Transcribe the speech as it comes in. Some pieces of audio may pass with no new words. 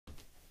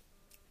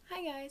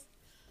Hi guys,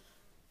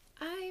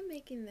 I'm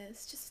making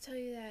this just to tell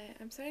you that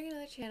I'm starting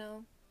another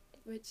channel,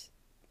 which,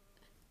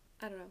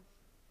 I don't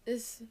know,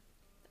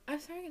 I'm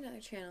starting another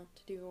channel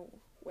to do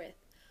with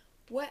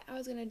what I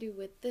was going to do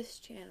with this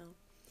channel,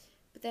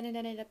 but then it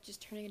ended up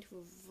just turning into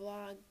a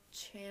vlog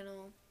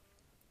channel,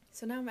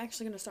 so now I'm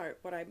actually going to start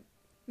what I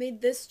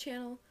made this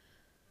channel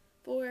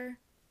for,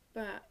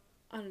 but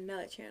on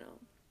another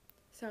channel,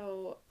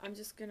 so I'm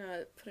just going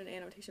to put an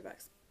annotation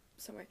box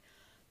somewhere,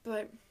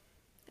 but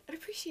I'd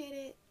appreciate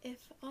it if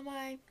all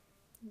my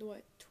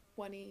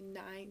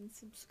 29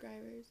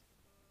 subscribers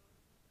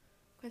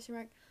question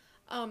mark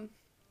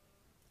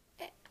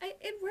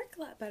it'd work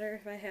a lot better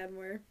if I had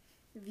more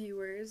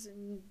viewers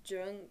and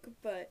junk,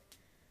 but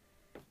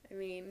I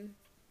mean,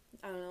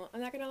 I don't know, I'm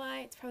not gonna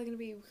lie, it's probably gonna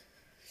be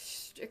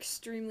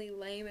extremely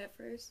lame at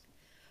first,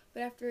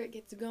 but after it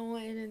gets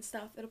going and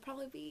stuff, it'll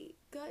probably be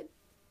good.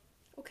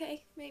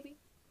 Okay, maybe.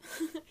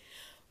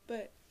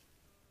 But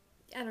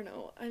I don't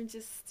know,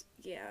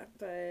 yeah,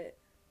 but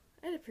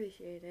I'd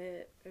appreciate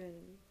it,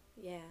 and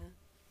yeah.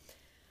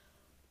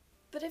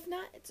 But if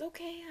not, it's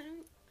okay.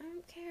 I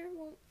don't care. It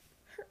won't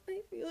hurt my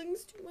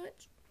feelings too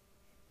much.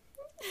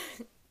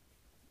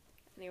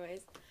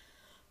 Anyways,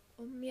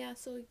 yeah.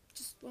 So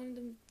just wanted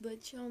to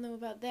let y'all know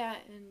about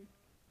that, and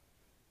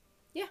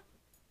yeah.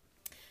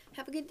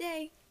 Have a good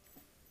day.